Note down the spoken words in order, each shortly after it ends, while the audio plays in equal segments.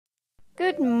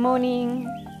Good morning.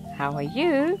 How are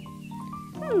you?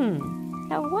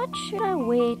 Now what should I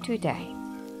wear today?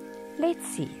 Let's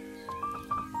see.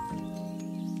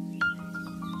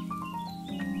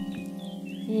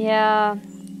 Yeah,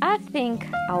 I think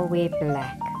I'll wear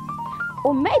black.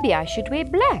 Or maybe I should wear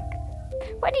black.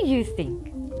 What do you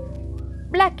think?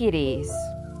 Black it is.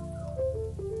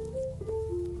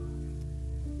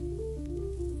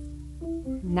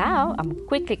 Now I'm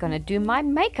quickly going to do my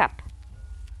makeup.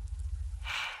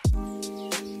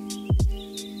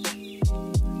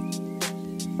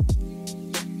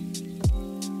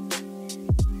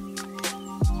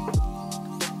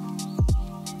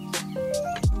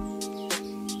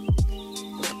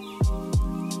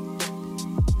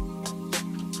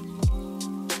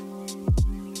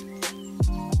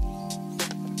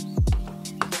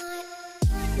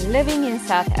 Living in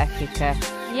South Africa.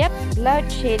 Yep, load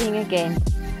shedding again.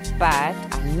 But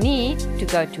I need to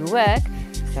go to work,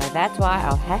 so that's why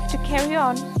I'll have to carry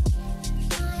on.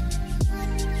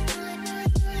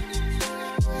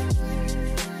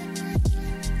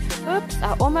 Oops,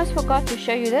 I almost forgot to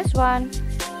show you this one.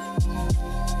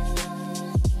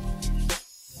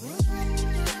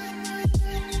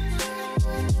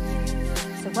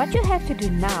 So what you have to do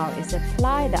now is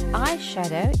apply the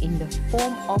eyeshadow in the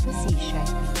form of a C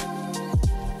shape.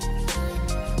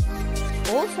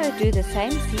 Also do the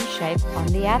same C shape on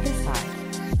the other side.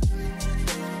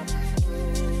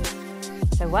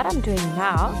 So what I'm doing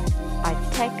now, I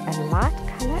take a light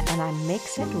color and I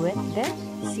mix it with the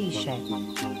C shape.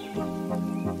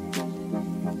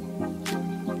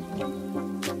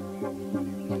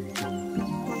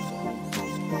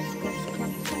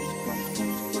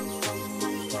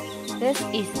 This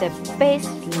is the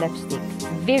best lipstick.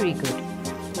 Very good.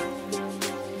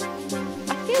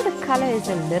 I feel the color is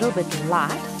a little bit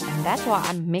light, and that's why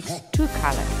I mixed two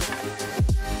colors.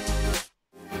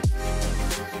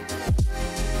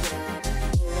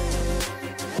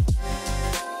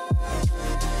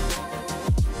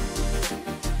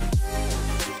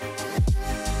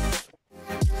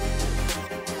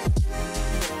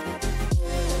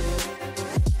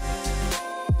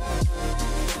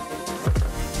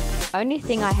 Only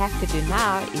thing I have to do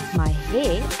now is my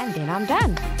hair, and then I'm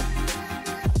done.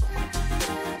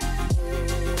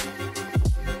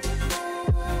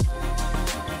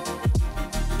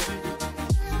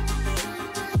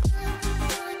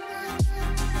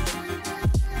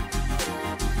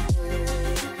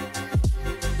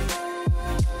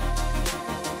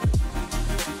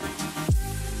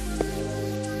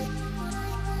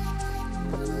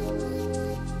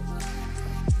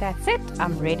 That's it,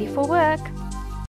 I'm ready for work.